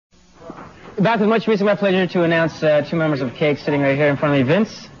Back with much music, my pleasure to announce two members of Cake sitting right here in front of me.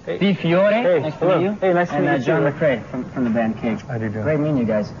 Vince Di Fiore, nice to meet you. Hey, nice to meet you. And John McCrae from the band Cake. How do you do? Great meeting you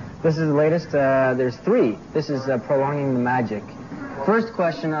guys. This is the latest. There's three. This is Prolonging the Magic. First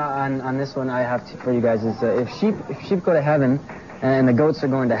question on this one I have for you guys is if sheep go to heaven and the goats are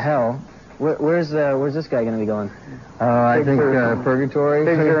going to hell, where's this guy going to be going? I think purgatory.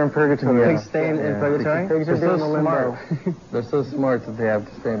 Pigs are in purgatory. Pigs stay in purgatory? Pigs are doing the limbo. They're so smart that they have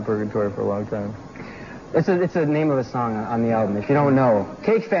to stay in purgatory for a long time. It's a name of a song on the album. If you don't know,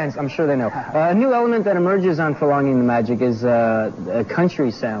 Cake fans, I'm sure they know. A new element that emerges on Prolonging the Magic is a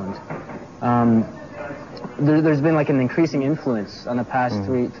country sound. There's been like an increasing influence on the past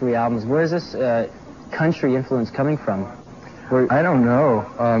three albums. Where is this country influence coming from? I don't know.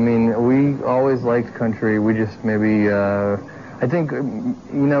 I mean, we always liked country. We just maybe, I think,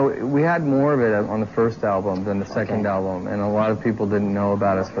 we had more of it on the first album than the second album, and a lot of people didn't know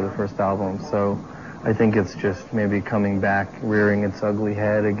about us for the first album, so I think it's just maybe coming back, rearing its ugly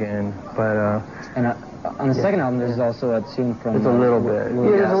head again. But on the second album, there's also a tune from... It's a little bit.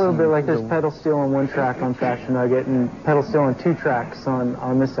 Yeah, there's a little bit. Like there's pedal steel on one track on Fashion Nugget and pedal steel on two tracks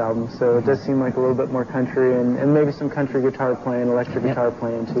on this album. So it does seem like a little bit more country and maybe some country guitar playing, electric guitar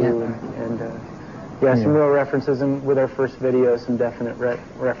playing too. And some real references. And with our first video, some definite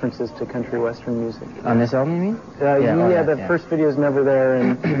references to country western music. On this album, you mean? The first video is never there,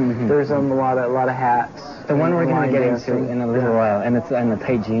 and there's a lot of hats. The one we're going to get into in a little while, and the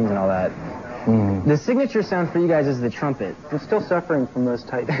tight jeans and all that. The signature sound for you guys is the trumpet. I'm still suffering from those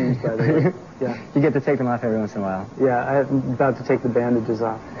tight jeans, by the way. Yeah. You get to take them off every once in a while. Yeah, I'm about to take the bandages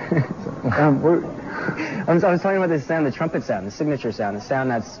off. I was talking about this sound, the trumpet sound, the signature sound, the sound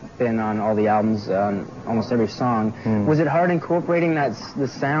that's been on all the albums, on almost every song. Was it hard incorporating the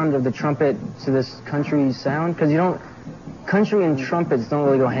sound of the trumpet to this country sound? Because country and trumpets don't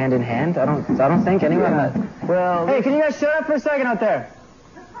really go hand in hand. I don't think anyone. Yeah. Well, hey, can you guys shut up for a second out there?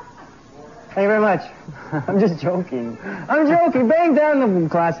 Thank you very much. I'm just joking. I'm joking. Bang down the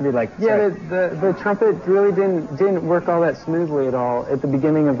class and be like, yeah, the trumpet really didn't work all that smoothly at all at the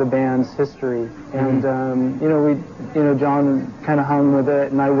beginning of the band's history. And John kind of hung with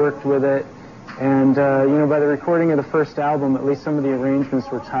it, and I worked with it. And by the recording of the first album, at least some of the arrangements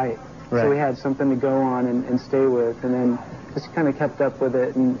were tight. Right. So we had something to go on and stay with, and then just kind of kept up with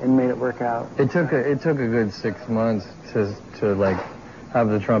it and made it work out. It took a good 6 months to like have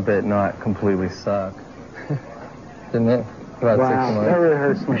the trumpet not completely suck. Didn't it? About 6 months. That really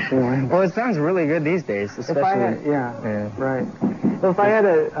hurts my feelings. Well, it sounds really good these days, especially. Right. Well, if I had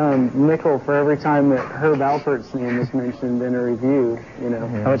a nickel for every time that Herb Alpert's name was mentioned in a review, How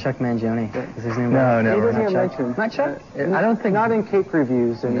about Chuck Mangione? Is his name? No, he doesn't get Chuck. mentioned. Not Chuck? I don't think. Not in Cake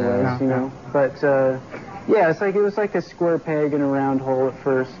reviews, anyways. No. But it was like a square peg in a round hole at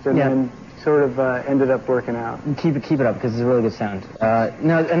first, and then sort of ended up working out. Keep it up because it's a really good sound.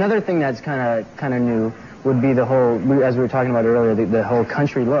 Now, another thing that's kind of new would be the whole, as we were talking about earlier, the whole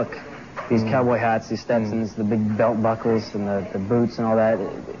country look. These cowboy hats, these Stetsons, the big belt buckles, and the boots and all that.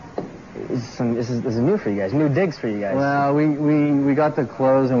 This is new for you guys, new digs for you guys. Well, we got the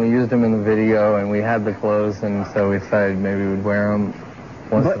clothes and we used them in the video, and we had the clothes, and so we decided maybe we'd wear them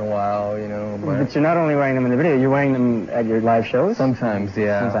once in a while, But you're not only wearing them in the video, you're wearing them at your live shows? Sometimes,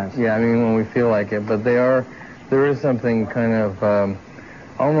 yeah. Sometimes. Yeah, I mean, when we feel like it. But there is something kind of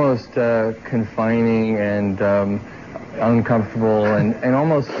almost confining and uncomfortable and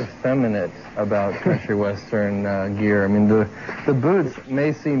almost effeminate about country western gear. I mean, the boots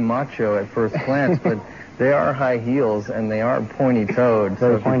may seem macho at first glance, but they are high heels and they are pointy-toed.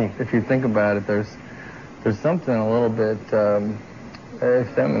 Very pointy. If you think about it, there's something a little bit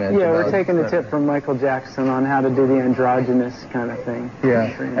effeminate. Yeah, we're taking the tip from Michael Jackson on how to do the androgynous kind of thing. Yeah,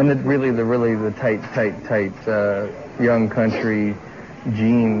 and the tight young country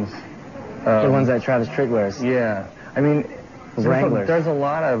jeans. The ones that Travis Tritt wears. Yeah, I mean, there's a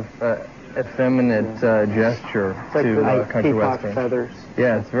lot of effeminate gesture to country western. Feathers.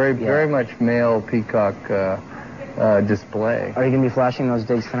 Yeah, it's very much male peacock display. Are you going to be flashing those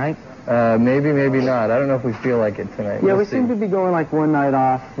digs tonight? Maybe, maybe not. I don't know if we feel like it tonight. Yeah, we seem to be going like one night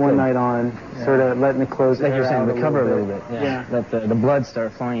off, one night on, sort of letting the clothes like you're saying, recover a little bit. Yeah. Let the blood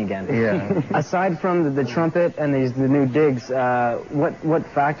start flowing again. Yeah. Aside from the trumpet and the new digs,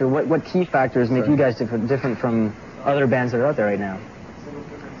 what key factors make you guys different from other bands that are out there right now?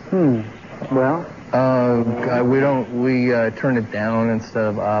 Well, we turn it down instead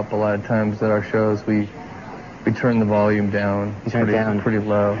of up. A lot of times at our shows, we turn the volume down. You turn it down pretty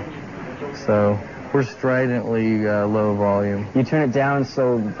low. So we're stridently low volume. You turn it down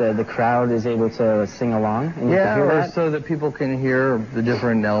so the crowd is able to sing along? And you can hear or that? so that people can hear the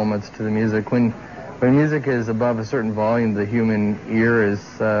different elements to the music. When music is above a certain volume, the human ear is...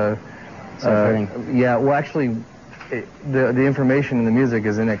 yeah, well, actually, the information in the music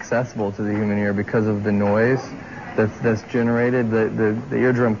is inaccessible to the human ear because of the noise that's generated. The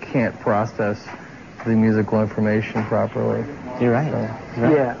eardrum can't process the musical information properly. You're right. So.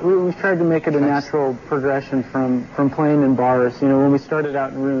 Yeah, we've tried to make it a natural progression from playing in bars. You know, when we started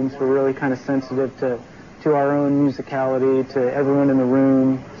out in rooms, we're really kind of sensitive to our own musicality, to everyone in the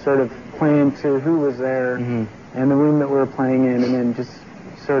room, sort of playing to who was there and the room that we were playing in, and then just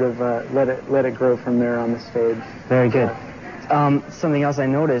sort of let it grow from there on the stage. Very good. Something else I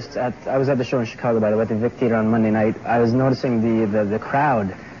noticed, I was at the show in Chicago, by the way, at the Vic Theater on Monday night. I was noticing the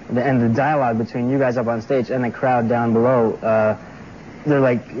crowd and the dialogue between you guys up on stage and the crowd down below. They're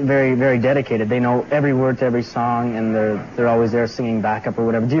like very, very dedicated. They know every word to every song, and they're always there singing backup or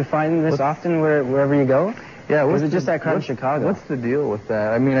whatever. Do you find this often wherever you go? Yeah. Or is it just that crowd in Chicago? What's the deal with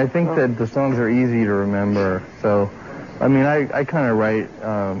that? I mean, I think that the songs are easy to remember. So, I mean, I kind of write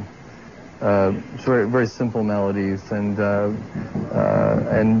sort of very simple melodies and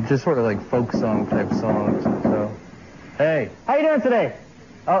just sort of like folk song type songs. So, hey, how you doing today?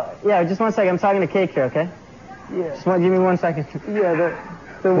 Oh, yeah, just 1 second. I'm talking to Cake here, okay? Yeah. Just give me 1 second. Yeah,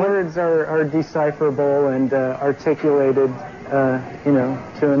 the words are decipherable and articulated, you know,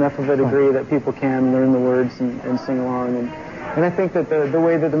 to enough of a degree that people can learn the words and sing along. And I think that the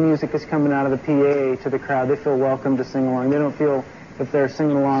way that the music is coming out of the PA to the crowd, they feel welcome to sing along. They don't feel if they're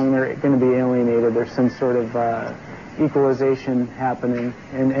singing along they're going to be alienated. There's some sort of equalization happening,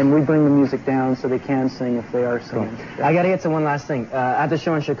 and we bring the music down so they can sing if they are singing. Cool. I got to get to one last thing. At the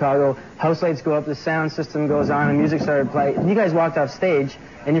show in Chicago, house lights go up, the sound system goes on, and music started playing. You guys walked off stage,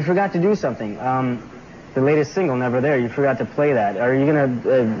 and you forgot to do something. The latest single, Never There, you forgot to play that. Are you going to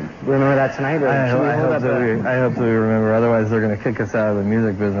remember that tonight? Or I hope that we remember. Otherwise, they're going to kick us out of the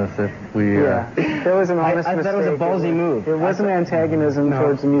music business if we... Yeah, that was an honest mistake. I thought it was a ballsy move. It wasn't antagonism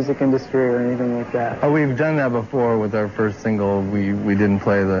towards the music industry or anything like that. Oh, we've done that before with our first single. We didn't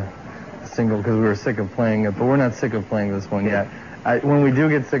play the single because we were sick of playing it, but we're not sick of playing this one yet. When we do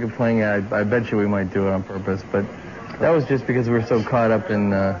get sick of playing it, I bet you we might do it on purpose, but that was just because we were so caught up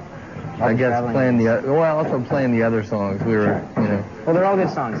in... I guess playing also playing the other songs. We were, you know. Well, they're all good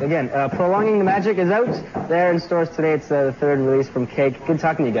songs. Again, Prolonging the Magic is out there in stores today. It's the third release from Cake. Good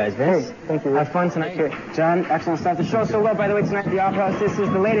talking to you guys, Vince. Hey, thank you. Have fun tonight. John, excellent stuff. The show sold out, by the way, tonight at the Opera House. This is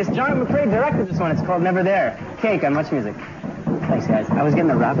the latest. John McCrae directed this one. It's called Never There. Cake on Much Music. Thanks, guys. I was getting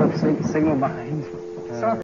the wrap-up signal behind me.